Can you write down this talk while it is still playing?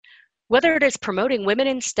Whether it is promoting women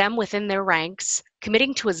in STEM within their ranks,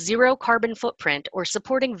 committing to a zero carbon footprint, or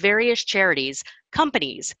supporting various charities,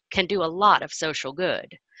 companies can do a lot of social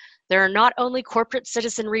good. There are not only corporate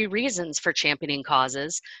citizenry reasons for championing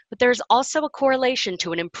causes, but there's also a correlation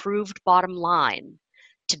to an improved bottom line.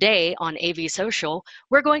 Today on AVSocial,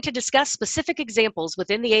 we're going to discuss specific examples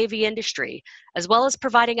within the AV industry, as well as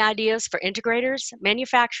providing ideas for integrators,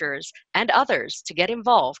 manufacturers, and others to get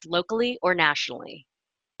involved locally or nationally.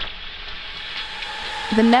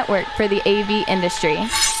 The network for the AV industry.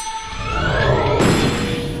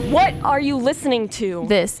 What are you listening to?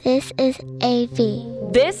 This is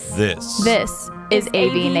AV. This is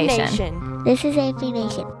AV Nation. This is AV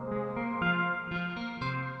Nation.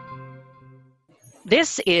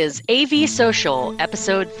 This is AVSocial,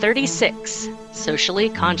 episode 36, Socially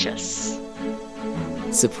Conscious.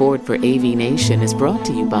 Support for AV Nation is brought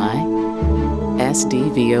to you by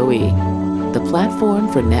SDVOE, the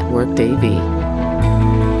platform for networked AV.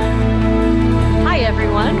 Hi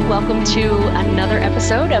everyone, welcome to another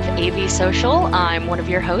episode of AVSocial. I'm one of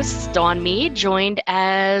your hosts, Dawn Mead, joined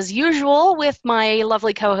as usual with my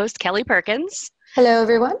lovely co-host, Kelly Perkins. Hello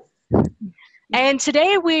everyone. And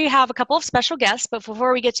today we have a couple of special guests, but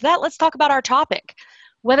before we get to that, let's talk about our topic.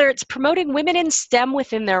 Whether it's promoting women in STEM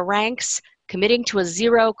within their ranks, committing to a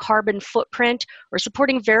zero carbon footprint, or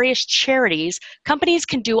supporting various charities, companies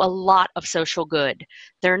can do a lot of social good.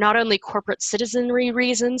 There are not only corporate citizenry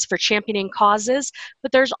reasons for championing causes,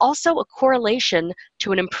 but there's also a correlation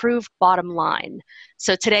to an improved bottom line.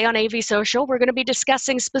 So today on AVSocial, we're going to be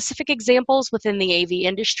discussing specific examples within the AV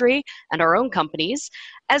industry and our own companies,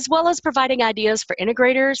 as well as providing ideas for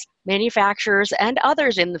integrators, manufacturers, and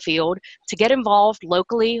others in the field to get involved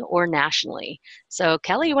locally or nationally. So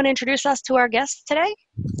Kelly, you want to introduce us to our guests today?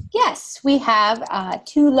 Yes, we have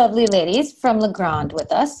two lovely ladies from LeGrand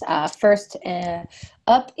with us. First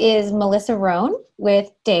up is Melissa Roan with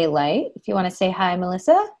Daylight. If you want to say hi,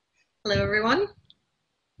 Melissa. Hello, everyone.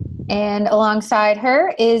 And alongside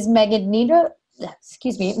her is Megan Needler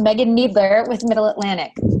with Middle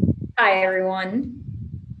Atlantic. Hi, everyone.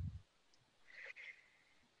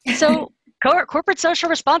 So corporate social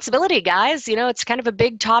responsibility, guys, you know, it's kind of a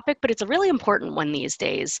big topic, but it's a really important one these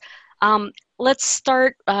days. Let's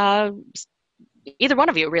start, either one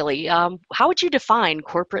of you really. How would you define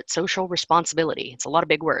corporate social responsibility? It's a lot of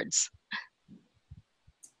big words.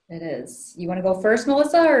 It is. You want to go first,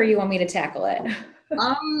 Melissa, or you want me to tackle it?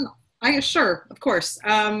 Sure, of course.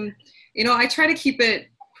 I try to keep it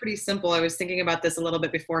pretty simple. I was thinking about this a little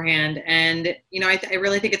bit beforehand, and I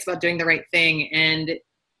really think it's about doing the right thing. And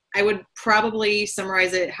I would probably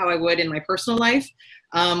summarize it how I would in my personal life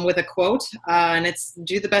with a quote, and it's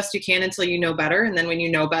do the best you can until you know better, and then when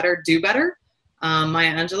you know better, do better.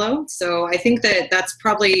 Maya Angelou. So I think that that's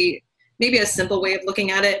probably maybe a simple way of looking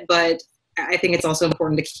at it, but I think it's also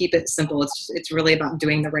important to keep it simple. It's really about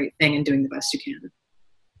doing the right thing and doing the best you can.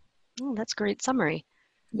 Oh, that's a great summary.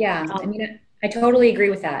 Yeah, I totally agree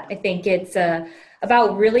with that. I think it's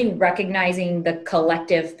about really recognizing the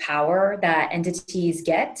collective power that entities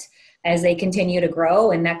get as they continue to grow.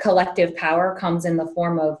 And that collective power comes in the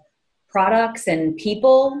form of products and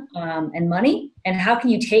people and money. And how can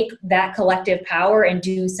you take that collective power and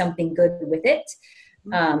do something good with it?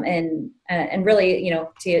 And really,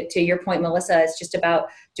 to your point, Melissa, it's just about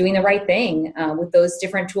doing the right thing with those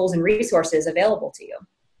different tools and resources available to you.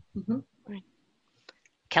 Mm-hmm. Right.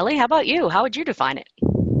 Kelly, how about you? How would you define it?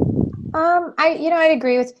 I'd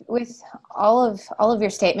agree with all of your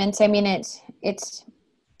statements. I mean, it's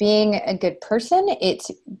being a good person.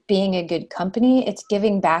 It's being a good company. It's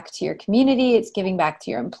giving back to your community. It's giving back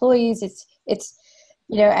to your employees. It's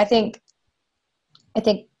I think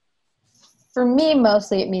for me,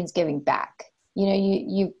 mostly it means giving back.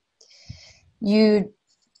 You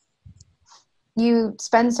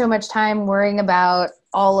spend so much time worrying about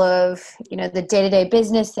all of, the day-to-day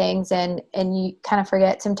business things, and you kind of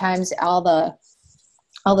forget sometimes all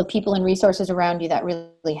the people and resources around you that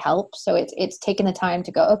really help. So it's taking the time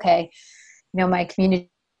to go, okay, my community,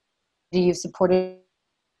 you've supported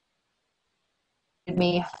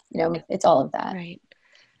me, it's all of that. Right.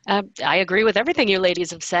 I agree with everything you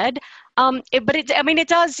ladies have said. It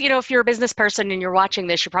does, if you're a business person and you're watching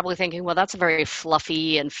this, you're probably thinking, well, that's a very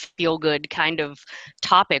fluffy and feel-good kind of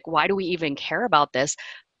topic. Why do we even care about this?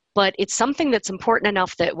 But it's something that's important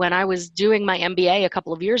enough that when I was doing my MBA a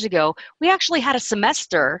couple of years ago, we actually had a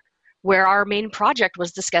semester where our main project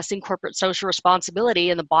was discussing corporate social responsibility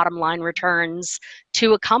and the bottom line returns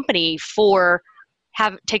to a company for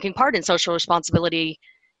taking part in social responsibility,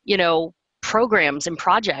 programs and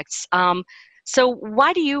projects. So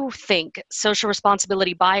why do you think social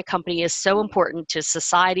responsibility by a company is so important to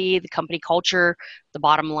society, the company culture, the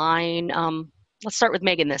bottom line? Let's start with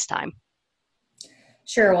Megan this time.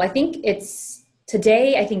 Sure. Well, I think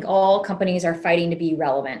I think all companies are fighting to be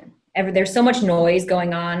relevant. There's so much noise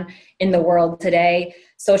going on in the world today.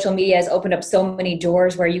 Social media has opened up so many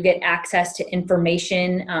doors where you get access to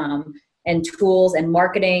information and tools and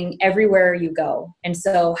marketing everywhere you go. And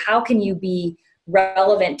so how can you be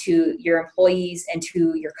relevant to your employees and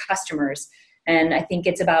to your customers? And I think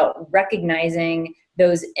it's about recognizing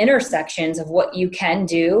those intersections of what you can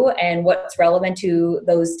do and what's relevant to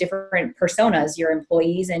those different personas, your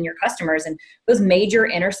employees and your customers. And those major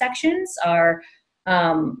intersections are,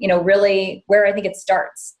 really where I think it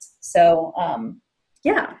starts. So,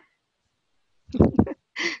 yeah.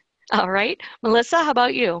 All right. Melissa, how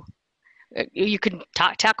about you? You can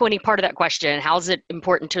tackle any part of that question. How is it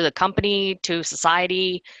important to the company, to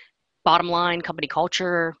society, bottom line, company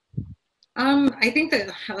culture? I think that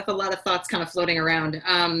I have a lot of thoughts kind of floating around.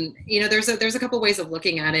 There's a couple ways of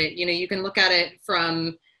looking at it. You can look at it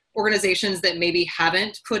from organizations that maybe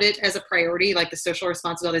haven't put it as a priority, like the social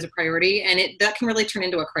responsibility as a priority, and that can really turn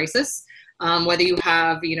into a crisis. Whether you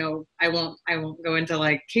have, I won't go into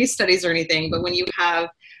like case studies or anything, but when you have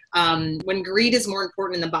when greed is more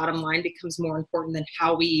important and the bottom line becomes more important than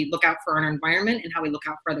how we look out for our environment and how we look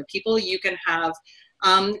out for other people, you can have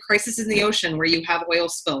crises in the ocean where you have oil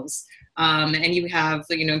spills and you have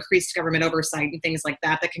increased government oversight and things like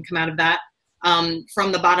that can come out of that.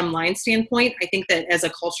 From the bottom line standpoint, I think that as a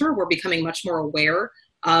culture, we're becoming much more aware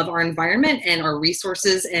of our environment and our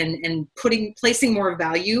resources and placing more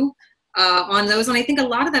value on those. And I think a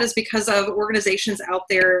lot of that is because of organizations out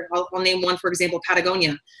there. I'll name one, for example,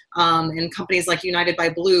 Patagonia, and companies like United by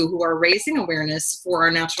Blue, who are raising awareness for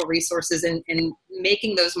our natural resources and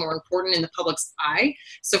making those more important in the public's eye.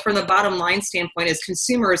 So from the bottom line standpoint, as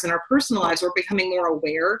consumers in our personal lives, we're becoming more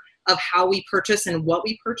aware of how we purchase and what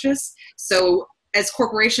we purchase. So as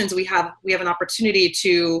corporations, we have an opportunity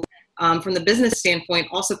to, from the business standpoint,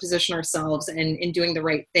 also position ourselves in doing the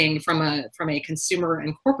right thing from a consumer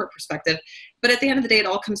and corporate perspective. But at the end of the day, it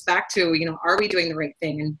all comes back to, are we doing the right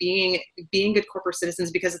thing and being good corporate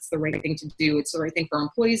citizens because it's the right thing to do. It's the right thing for our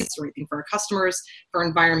employees. It's the right thing for our customers, for our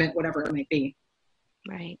environment, whatever it might be.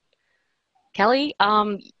 Right. Kelly,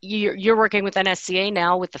 you're working with NSCA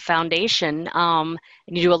now with the foundation, and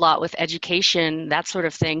you do a lot with education, that sort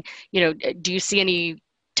of thing. Do you see any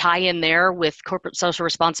tie-in there with corporate social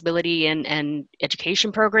responsibility and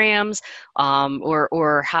education programs,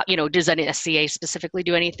 or how, does NSCA specifically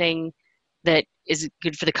do anything that is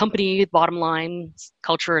good for the company, bottom line,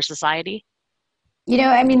 culture, or society?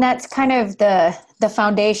 That's kind of the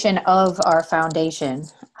foundation of our foundation.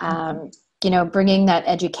 Bringing that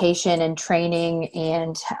education and training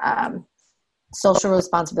and social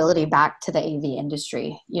responsibility back to the AV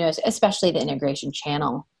industry, especially the integration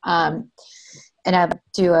channel. And I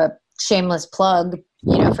do a shameless plug,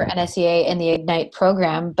 for NSCA and the Ignite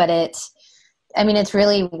program, but it's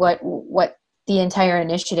really what the entire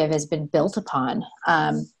initiative has been built upon.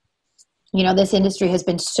 This industry has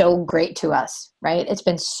been so great to us, right? It's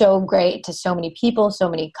been so great to so many people, so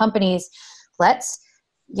many companies. Let's,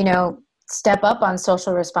 step up on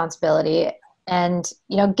social responsibility and,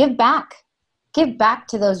 give back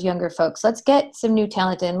to those younger folks. Let's get some new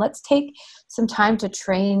talent in. Let's take some time to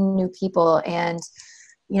train new people and,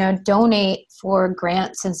 donate for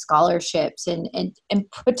grants and scholarships and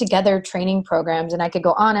put together training programs. And I could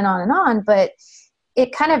go on and on and on, but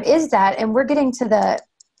it kind of is that. And we're getting to that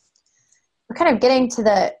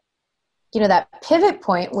pivot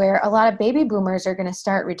point where a lot of baby boomers are going to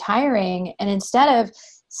start retiring. And instead of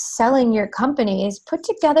selling your companies, put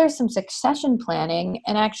together some succession planning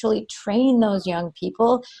and actually train those young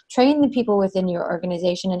people, train the people within your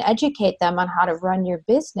organization and educate them on how to run your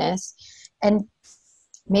business and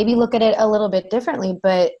maybe look at it a little bit differently.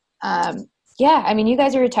 But you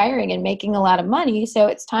guys are retiring and making a lot of money. So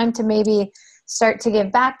it's time to maybe start to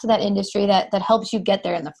give back to that industry that helps you get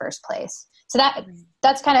there in the first place. So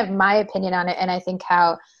that's kind of my opinion on it. And I think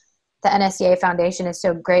how the NSCA Foundation is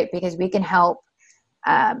so great because we can help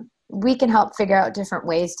figure out different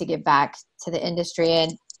ways to give back to the industry.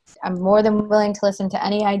 And I'm more than willing to listen to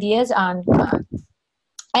any ideas on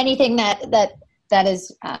anything that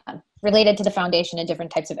is related to the foundation and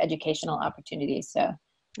different types of educational opportunities. So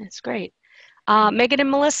that's great. Megan and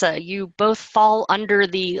Melissa, you both fall under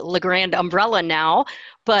the LeGrand umbrella now,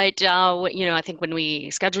 but I think when we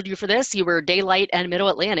scheduled you for this, you were Daylight and Middle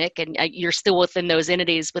Atlantic, and you're still within those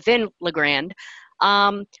entities within LeGrand.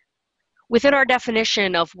 Within our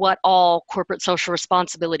definition of what all corporate social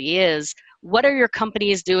responsibility is, what are your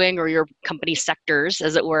companies doing, or your company sectors,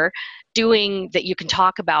 as it were, doing that you can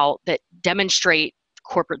talk about that demonstrate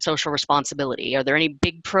corporate social responsibility? Are there any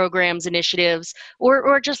big programs, initiatives,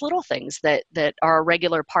 or just little things that are a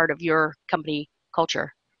regular part of your company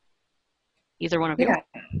culture? Either one of you? Yeah.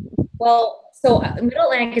 Well, so Middle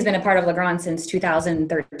Atlantic has been a part of Legrand since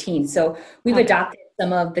 2013. So we've adopted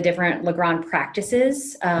some of the different Legrand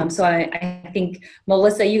practices. So I think,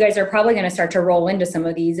 Melissa, you guys are probably going to start to roll into some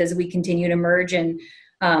of these as we continue to merge. And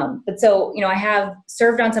but so, I have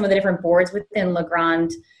served on some of the different boards within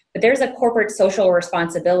Legrand, but there's a corporate social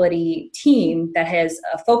responsibility team that has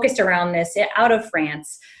focused around this out of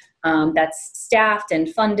France, that's staffed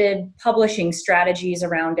and funded, publishing strategies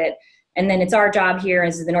around it. And then it's our job here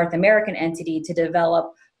as the North American entity to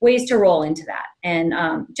develop ways to roll into that. And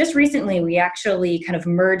just recently, we actually kind of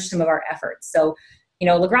merged some of our efforts. So,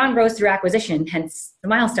 Legrand grows through acquisition, hence the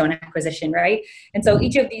milestone acquisition, right? And so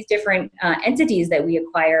each of these different entities that we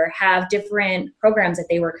acquire have different programs that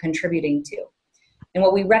they were contributing to. And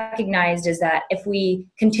what we recognized is that if we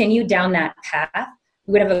continue down that path,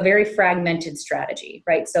 we would have a very fragmented strategy,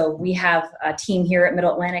 right? So we have a team here at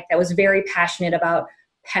Middle Atlantic that was very passionate about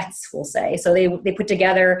pets, we'll say. So they put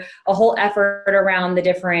together a whole effort around the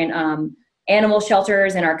different animal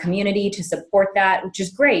shelters in our community to support that, which is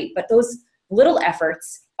great. But those little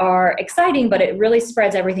efforts are exciting, but it really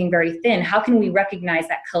spreads everything very thin. How can we recognize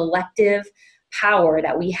that collective power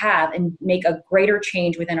that we have and make a greater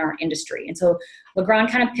change within our industry? And so Legrand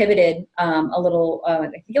kind of pivoted a little, I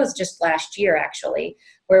think it was just last year actually,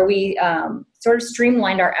 where we sort of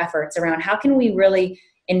streamlined our efforts around how can we really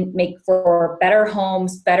make for better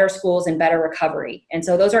homes, better schools, and better recovery. And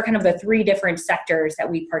so those are kind of the three different sectors that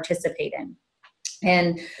we participate in.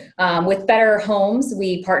 And with Better Homes,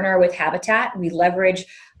 we partner with Habitat. We leverage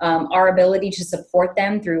our ability to support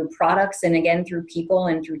them through products and again, through people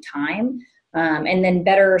and through time. And then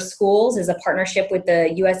Better Schools is a partnership with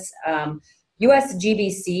the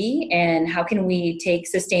USGBC, and how can we take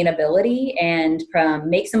sustainability and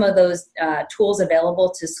make some of those tools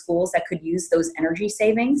available to schools that could use those energy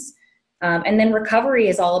savings. And then recovery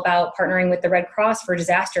is all about partnering with the Red Cross for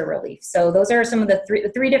disaster relief. So those are some of the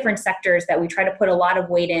three different sectors that we try to put a lot of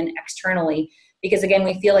weight in externally, because again,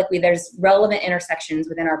 we feel like there's relevant intersections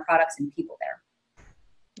within our products and people there.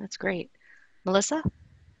 That's great. Melissa?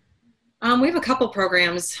 We have a couple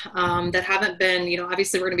programs that haven't been,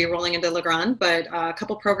 obviously we're going to be rolling into Legrand, but a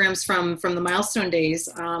couple programs from the milestone days.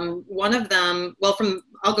 One of them,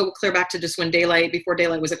 I'll go clear back to just before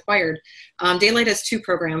Daylight was acquired. Daylight has two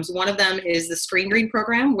programs. One of them is the Screen Green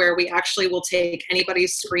program, where we actually will take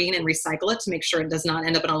anybody's screen and recycle it to make sure it does not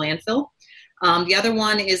end up in a landfill. The other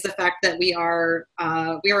one is the fact that we are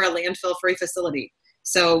a landfill-free facility.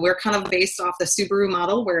 So we're kind of based off the Subaru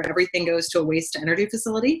model, where everything goes to a waste-to-energy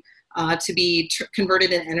facility to be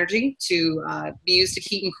converted in energy to be used to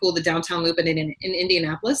heat and cool the downtown loop in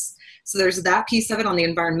Indianapolis. So there's that piece of it. On the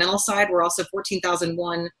environmental side, we're also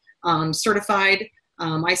 14001 certified,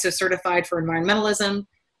 ISO certified for environmentalism.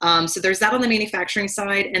 So there's that on the manufacturing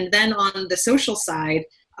side. And then on the social side,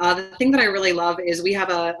 the thing that I really love is we have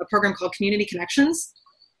a program called Community Connections.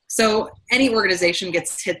 So any organization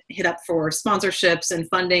gets hit up for sponsorships and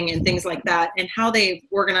funding and things like that. And how they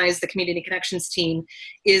organize the Community Connections team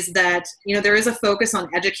is that, there is a focus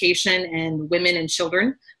on education and women and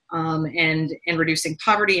children and reducing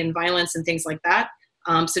poverty and violence and things like that.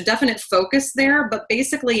 So definite focus there, but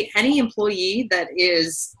basically any employee that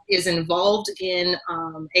is involved in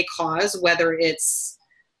a cause, whether it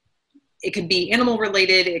could be animal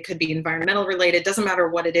related, it could be environmental related, doesn't matter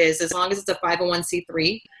what it is, as long as it's a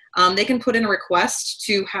 501c3, they can put in a request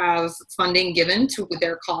to have funding given to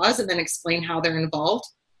their cause and then explain how they're involved.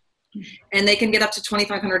 And they can get up to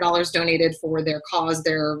 $2,500 donated for their cause,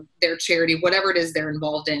 their charity, whatever it is they're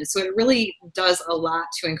involved in. So it really does a lot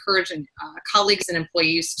to encourage colleagues and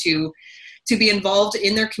employees to be involved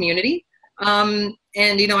in their community. And,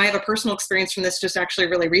 I have a personal experience from this just actually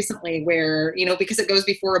really recently where, because it goes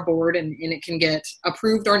before a board and it can get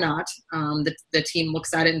approved or not, the team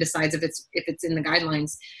looks at it and decides if it's in the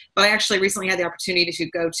guidelines. But I actually recently had the opportunity to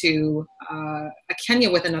go to Kenya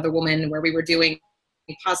with another woman where we were doing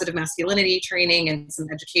positive masculinity training and some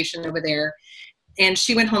education over there. And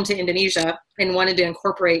she went home to Indonesia and wanted to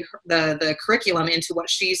incorporate the curriculum into what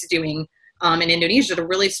she's doing in Indonesia to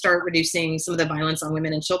really start reducing some of the violence on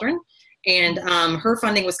women and children. And her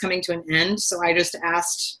funding was coming to an end. So I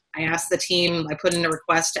asked the team, I put in a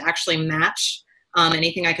request to actually match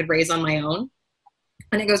anything I could raise on my own.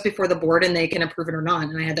 And it goes before the board and they can approve it or not.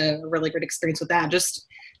 And I had a really great experience with that.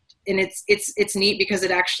 And it's neat because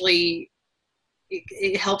it actually,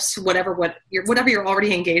 it helps whatever you're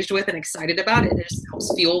already engaged with and excited about. It just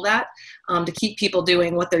helps fuel that to keep people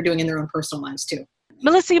doing what they're doing in their own personal lives too.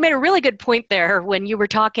 Melissa, you made a really good point there when you were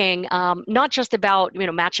talking, not just about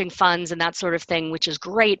matching funds and that sort of thing, which is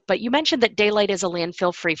great, but you mentioned that Daylight is a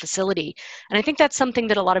landfill-free facility. And I think that's something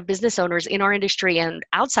that a lot of business owners in our industry and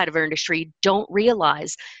outside of our industry don't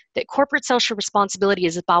realize, that corporate social responsibility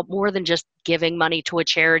is about more than just giving money to a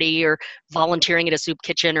charity or volunteering at a soup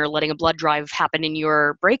kitchen or letting a blood drive happen in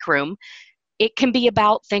your break room. It can be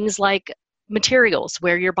about things like materials,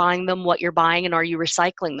 where you're buying them, what you're buying, and are you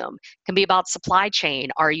recycling them. It can be about supply chain.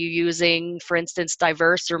 Are you using, for instance,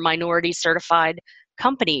 diverse or minority certified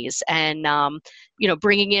companies, and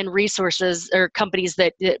bringing in resources or companies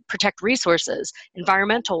that protect resources,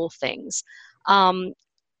 environmental things.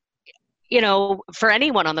 For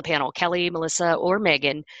anyone on the panel, Kelly, Melissa, or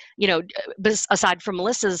Megan, aside from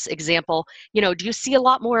Melissa's example, do you see a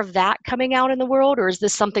lot more of that coming out in the world, or is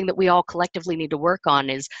this something that we all collectively need to work on,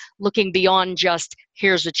 is looking beyond just,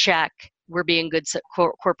 here's a check, we're being good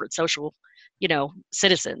corporate social,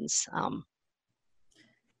 citizens?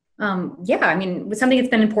 With something that's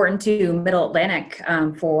been important to Middle Atlantic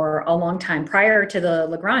for a long time. Prior to the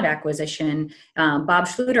LeGrand acquisition, Bob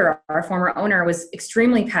Schluter, our former owner, was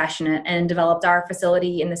extremely passionate and developed our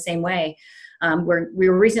facility in the same way. We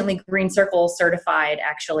were recently Green Circle certified,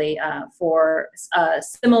 actually, for a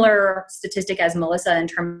similar statistic as Melissa in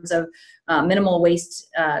terms of minimal waste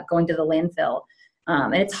going to the landfill.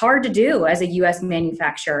 And it's hard to do as a U.S.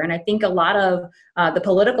 manufacturer. And I think a lot of the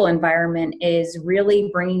political environment is really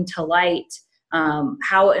bringing to light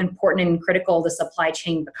how important and critical the supply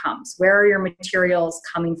chain becomes. Where are your materials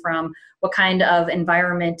coming from? What kind of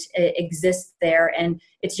environment exists there? And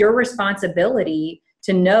it's your responsibility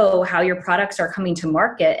to know how your products are coming to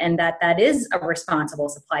market, and that is a responsible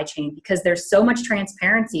supply chain, because there's so much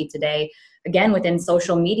transparency today, again, within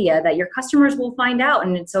social media, that your customers will find out.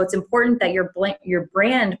 And so it's important that your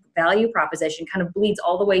brand value proposition kind of bleeds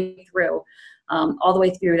all the way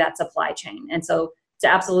through that supply chain. And so it's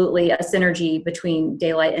absolutely a synergy between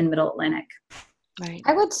Daylight and Middle Atlantic. Right.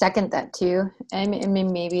 I would second that too. I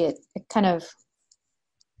mean, maybe it kind of,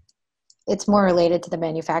 it's more related to the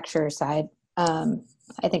manufacturer side.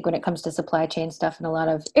 I think when it comes to supply chain stuff in a lot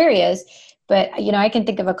of areas, but I can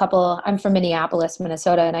think of a couple. I'm from Minneapolis,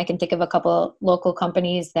 Minnesota, and I can think of a couple local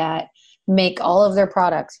companies that make all of their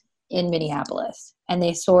products in Minneapolis, and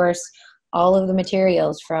they source all of the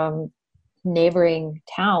materials from neighboring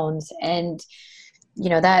towns, and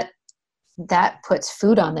that puts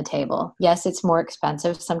food on the table. Yes, it's more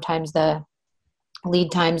expensive. Sometimes the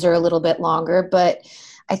lead times are a little bit longer, but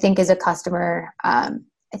I think as a customer, I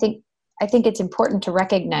think it's important to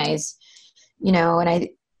recognize,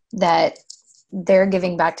 that they're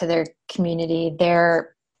giving back to their community.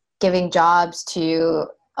 They're giving jobs to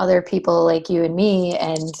other people like you and me.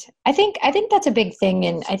 And I think that's a big thing.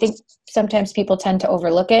 And I think sometimes people tend to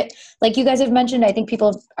overlook it. Like you guys have mentioned, I think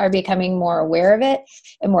people are becoming more aware of it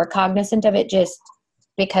and more cognizant of it, just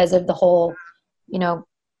because of the whole,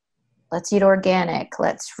 let's eat organic,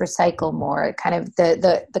 let's recycle more, kind of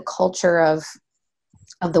the culture of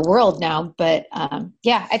the world now. But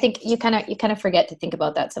I think you kind of forget to think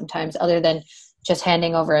about that sometimes, other than just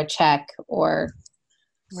handing over a check or.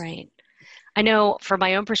 Right. I know from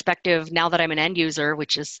my own perspective, now that I'm an end user,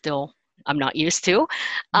 which is still, I'm not used to,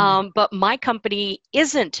 but my company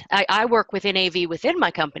isn't, I work within AV within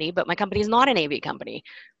my company, but my company is not an AV company.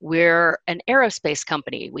 We're an aerospace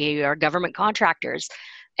company. We are government contractors.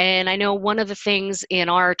 And I know one of the things in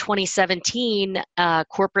our 2017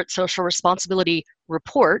 corporate social responsibility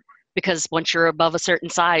report, because once you're above a certain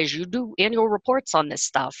size, you do annual reports on this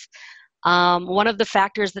stuff. One of the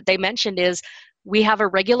factors that they mentioned is we have a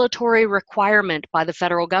regulatory requirement by the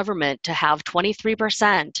federal government to have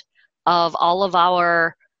 23% of all of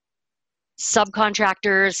our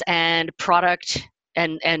subcontractors and product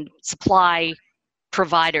and supply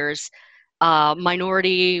providers,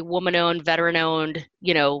 minority, woman-owned, veteran-owned,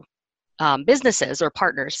 businesses or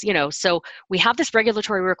partners, so we have this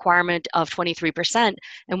regulatory requirement of 23%.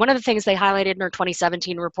 And one of the things they highlighted in our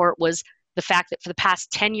 2017 report was the fact that for the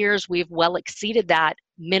past 10 years, we've well exceeded that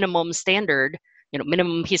minimum standard,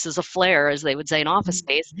 minimum pieces of flair, as they would say in office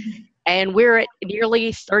space. And we're at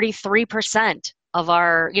nearly 33% of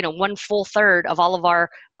our, one full third of all of our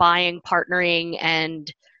buying, partnering,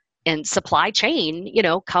 and supply chain,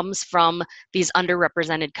 comes from these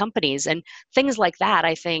underrepresented companies. And things like that,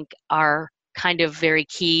 I think, are kind of very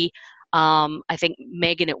key. I think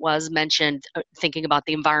Megan, mentioned thinking about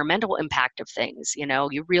the environmental impact of things.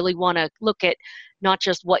 You really want to look at not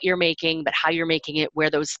just what you're making, but how you're making it, where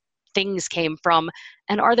those things came from,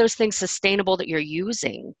 and are those things sustainable that you're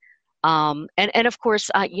using? And of course,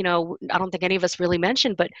 I don't think any of us really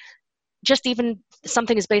mentioned, but just even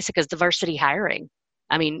something as basic as diversity hiring.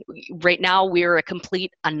 I mean, right now we're a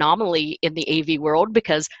complete anomaly in the AV world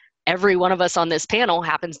because every one of us on this panel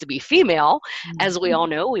happens to be female. As we all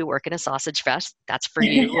know, we work in a sausage fest. That's for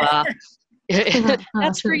you.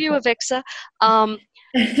 That's for you, Avixa.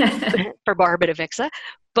 For Barb and Avixa.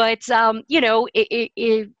 But,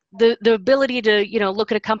 the ability to,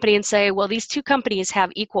 look at a company and say, well, these two companies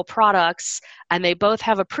have equal products and they both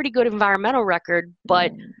have a pretty good environmental record,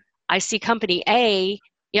 but I see company A,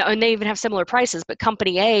 and they even have similar prices, but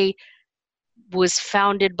company A was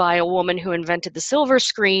founded by a woman who invented the silver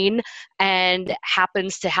screen and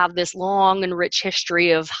happens to have this long and rich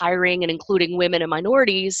history of hiring and including women and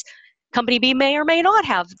minorities. Company B may or may not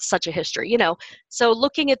have such a history, So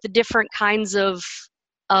looking at the different kinds of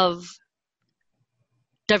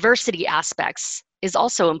diversity aspects is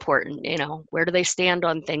also important. Where do they stand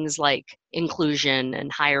on things like inclusion and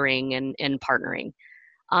hiring and partnering?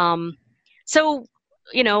 So,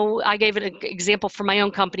 I gave an example from my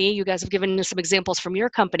own company. You guys have given some examples from your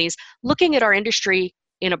companies. Looking at our industry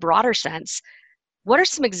in a broader sense, what are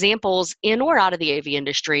some examples in or out of the AV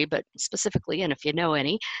industry, but specifically in, if you know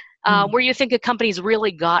any, where you think a company's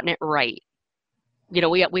really gotten it right?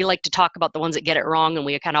 We like to talk about the ones that get it wrong and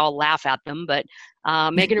we kind of all laugh at them, but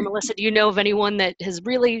Megan or Melissa, do you know of anyone that has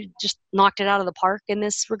really just knocked it out of the park in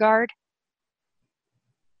this regard?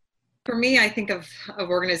 For me, I think of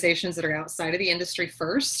organizations that are outside of the industry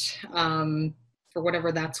first, for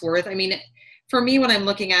whatever that's worth. I mean, for me, when I'm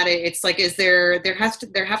looking at it, it's like, there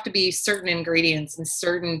have to be certain ingredients and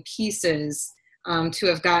certain pieces to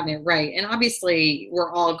have gotten it right. And obviously,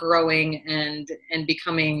 we're all growing and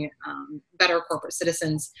becoming better corporate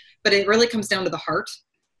citizens, but it really comes down to the heart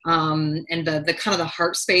and the kind of the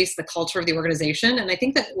heart space, the culture of the organization. And I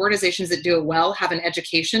think that organizations that do it well have an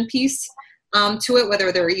education piece to it,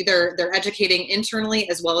 whether they're educating internally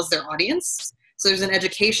as well as their audience. So there's an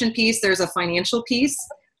education piece, there's a financial piece,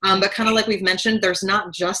 but kind of like we've mentioned, there's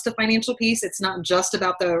not just a financial piece. It's not just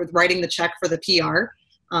about the writing the check for the PR,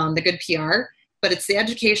 the good PR, but it's the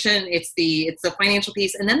education, it's the financial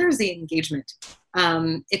piece, and then there's the engagement.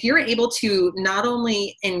 If you're able to not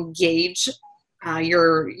only engage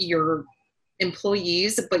your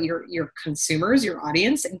employees, but your consumers, your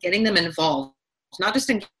audience, and getting them involved, not just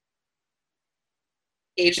engaged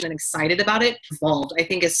and excited about it, involved, I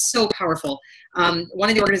think is so powerful. One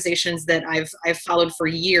of the organizations that I've followed for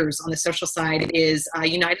years on the social side is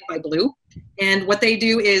United by Blue. And what they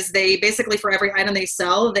do is they basically, for every item they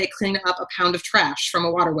sell, they clean up a pound of trash from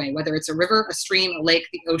a waterway, whether it's a river, a stream, a lake,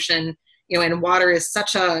 the ocean, and water is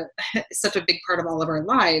such a big part of all of our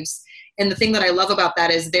lives. And the thing that I love about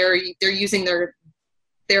that is they're using their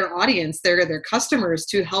audience, their customers,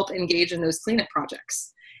 to help engage in those cleanup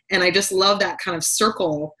projects. And I just love that kind of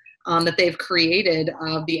circle that they've created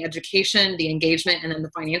of the education, the engagement, and then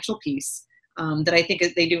the financial piece that I think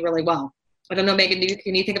they do really well. I don't know, Megan,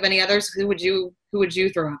 can you think of any others? Who would you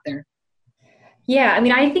throw out there? Yeah, I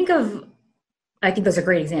mean, I think those are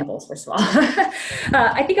great examples, first of all.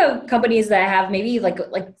 I think of companies that have maybe like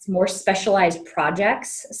more specialized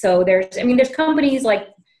projects. So there's companies like,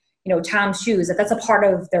 Tom's Shoes, that's a part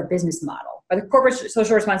of their business model. Or the corporate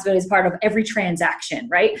social responsibility is part of every transaction,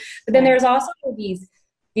 right? But then there's also these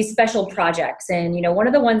special projects. And, one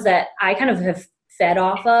of the ones that I kind of have fed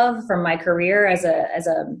off of from my career as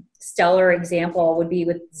a stellar example would be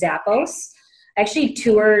with Zappos. I actually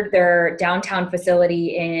toured their downtown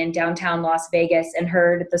facility in downtown Las Vegas and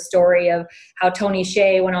heard the story of how Tony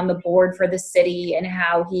Hsieh went on the board for the city and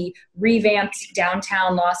how he revamped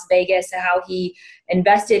downtown Las Vegas and how he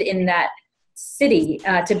invested in that city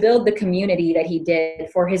to build the community that he did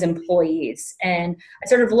for his employees. And I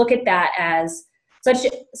sort of look at that as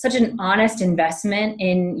such an honest investment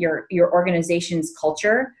in your organization's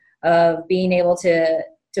culture of being able to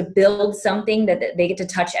build something that they get to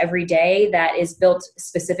touch every day that is built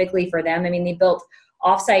specifically for them. I mean, they built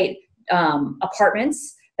offsite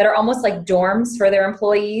apartments that are almost like dorms for their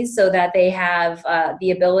employees so that they have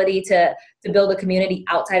the ability to build a community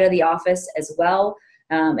outside of the office as well.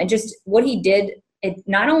 And just what he did, it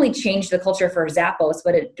not only changed the culture for Zappos,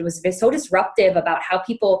 but it was so disruptive about how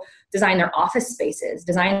people design their office spaces,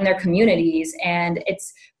 design their communities, and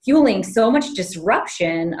it's fueling so much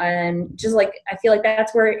disruption. And just like, I feel like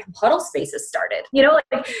that's where huddle spaces started.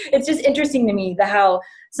 It's just interesting to me how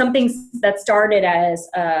something that started as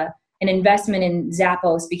an investment in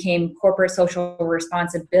Zappos became corporate social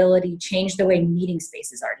responsibility, changed the way meeting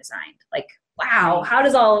spaces are designed. Like, wow, how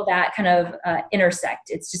does all of that kind of intersect?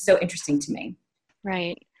 It's just so interesting to me.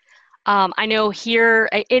 Right. I know here,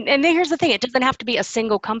 and here's the thing, it doesn't have to be a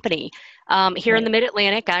single company. Here in the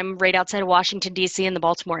Mid-Atlantic, I'm right outside of Washington, D.C. in the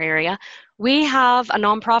Baltimore area. We have a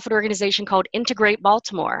nonprofit organization called Integrate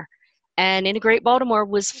Baltimore. And Integrate Baltimore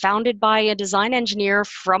was founded by a design engineer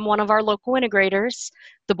from one of our local integrators.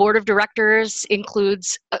 The board of directors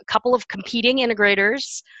includes a couple of competing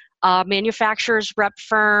integrators, a manufacturer's rep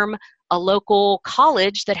firm, a local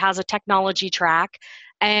college that has a technology track,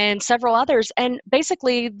 and several others. And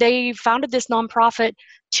basically, they founded this nonprofit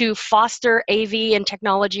to foster AV and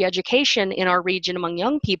technology education in our region among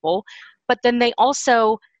young people. But then they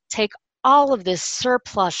also take all of this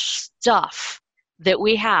surplus stuff that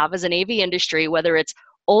we have as an AV industry, whether it's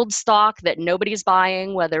old stock that nobody's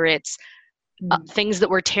buying, whether it's things that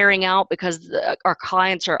we're tearing out because our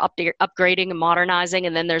clients are upgrading and modernizing,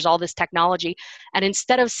 and then there's all this technology. And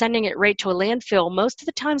instead of sending it right to a landfill, most of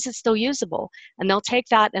the times it's still usable. And they'll take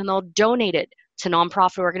that and they'll donate it to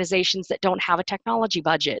nonprofit organizations that don't have a technology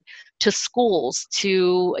budget, to schools,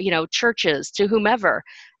 to churches, to whomever.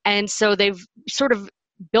 And so they've sort of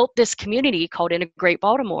built this community called Integrate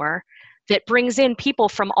Baltimore that brings in people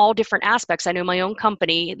from all different aspects. I know my own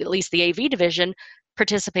company, at least the AV division,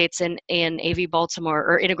 participates in AV Baltimore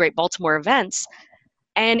or Integrate Baltimore events.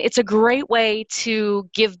 And it's a great way to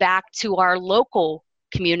give back to our local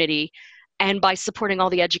community. And by supporting all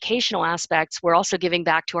the educational aspects, we're also giving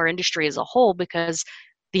back to our industry as a whole, because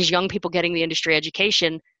these young people getting the industry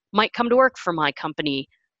education might come to work for my company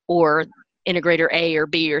or integrator A or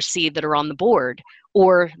B or C that are on the board,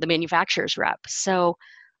 or the manufacturer's rep. So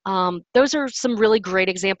those are some really great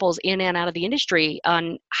examples in and out of the industry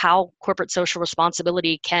on how corporate social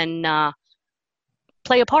responsibility can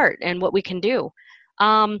play a part and what we can do.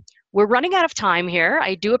 We're running out of time here.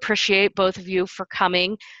 I do appreciate both of you for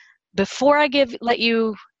coming. Before I let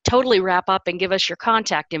you totally wrap up and give us your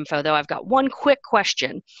contact info, though, I've got one quick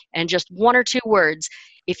question and just one or two words.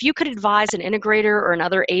 If you could advise an integrator or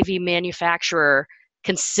another AV manufacturer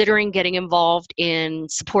considering getting involved in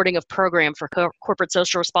supporting a program for corporate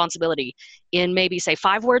social responsibility in maybe, say,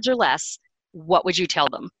 5 words or less, what would you tell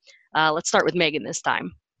them? Let's start with Megan this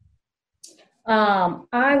time.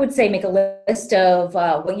 I would say make a list of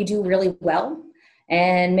what you do really well,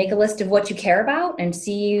 and make a list of what you care about, and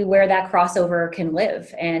see where that crossover can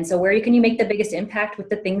live. And so where can you make the biggest impact with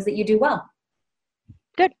the things that you do well?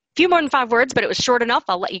 Good. A few more than 5 words, but it was short enough.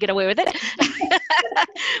 I'll let you get away with it.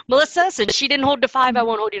 Melissa, since she didn't hold to 5, I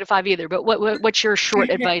won't hold you to 5 either. But what's your short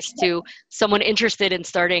advice to someone interested in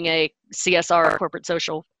starting a CSR corporate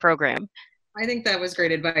social program? I think that was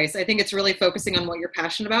great advice. I think it's really focusing on what you're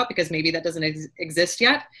passionate about, because maybe that doesn't exist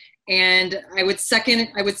yet. And I would second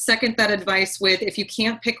that advice with, if you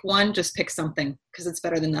can't pick one, just pick something, because it's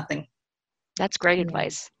better than nothing. That's great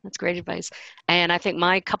advice. That's great advice. And I think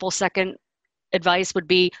my couple second advice would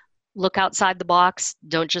be, look outside the box.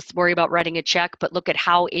 Don't just worry about writing a check, but look at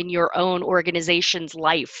how in your own organization's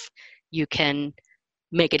life you can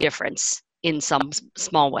make a difference in some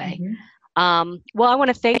small way. Mm-hmm. Well, I want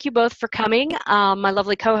to thank you both for coming. My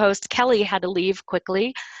lovely co-host Kelly had to leave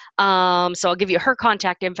quickly, so I'll give you her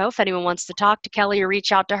contact info if anyone wants to talk to Kelly or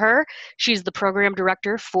reach out to her. She's the program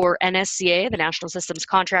director for NSCA, the National Systems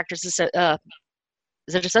Contractors is it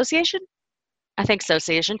Association? I think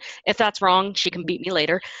association. If that's wrong, she can beat me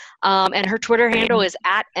later. And her Twitter handle is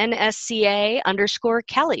 @NSCA_Kelly.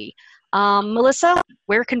 Melissa,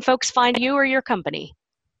 where can folks find you or your company?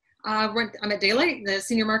 I'm at Daylight, the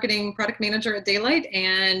Senior Marketing Product Manager at Daylight,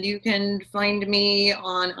 and you can find me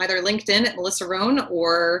on either LinkedIn at Melissa Rohn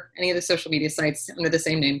or any of the social media sites under the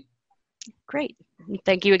same name. Great.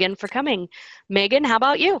 Thank you again for coming. Megan, how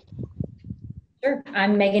about you? Sure.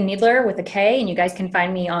 I'm Megan Needler with a K, and you guys can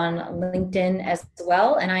find me on LinkedIn as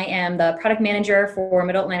well. And I am the product manager for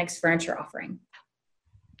Middle Atlantic's furniture offering.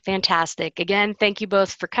 Fantastic. Again, thank you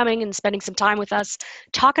both for coming and spending some time with us,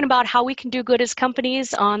 talking about how we can do good as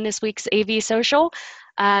companies on this week's AVSocial.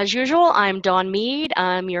 As usual, I'm Dawn Mead.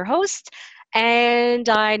 I'm your host, and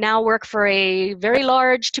I now work for a very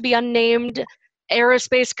large, to be unnamed,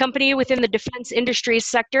 aerospace company within the defense industry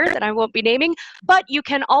sector that I won't be naming, but you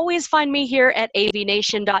can always find me here at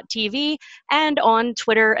avnation.tv and on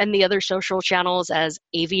Twitter and the other social channels as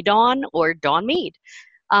AVDawn or Dawn Mead.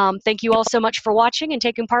 Thank you all so much for watching and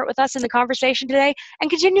taking part with us in the conversation today, and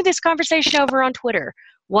continue this conversation over on Twitter.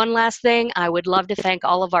 One last thing, I would love to thank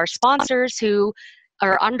all of our sponsors who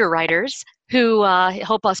are underwriters who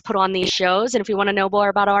help us put on these shows. And if you want to know more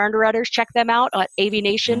about our underwriters, check them out at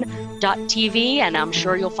avnation.tv, and I'm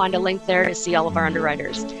sure you'll find a link there to see all of our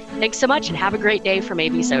underwriters. Thanks so much, and have a great day from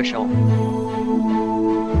AVSocial.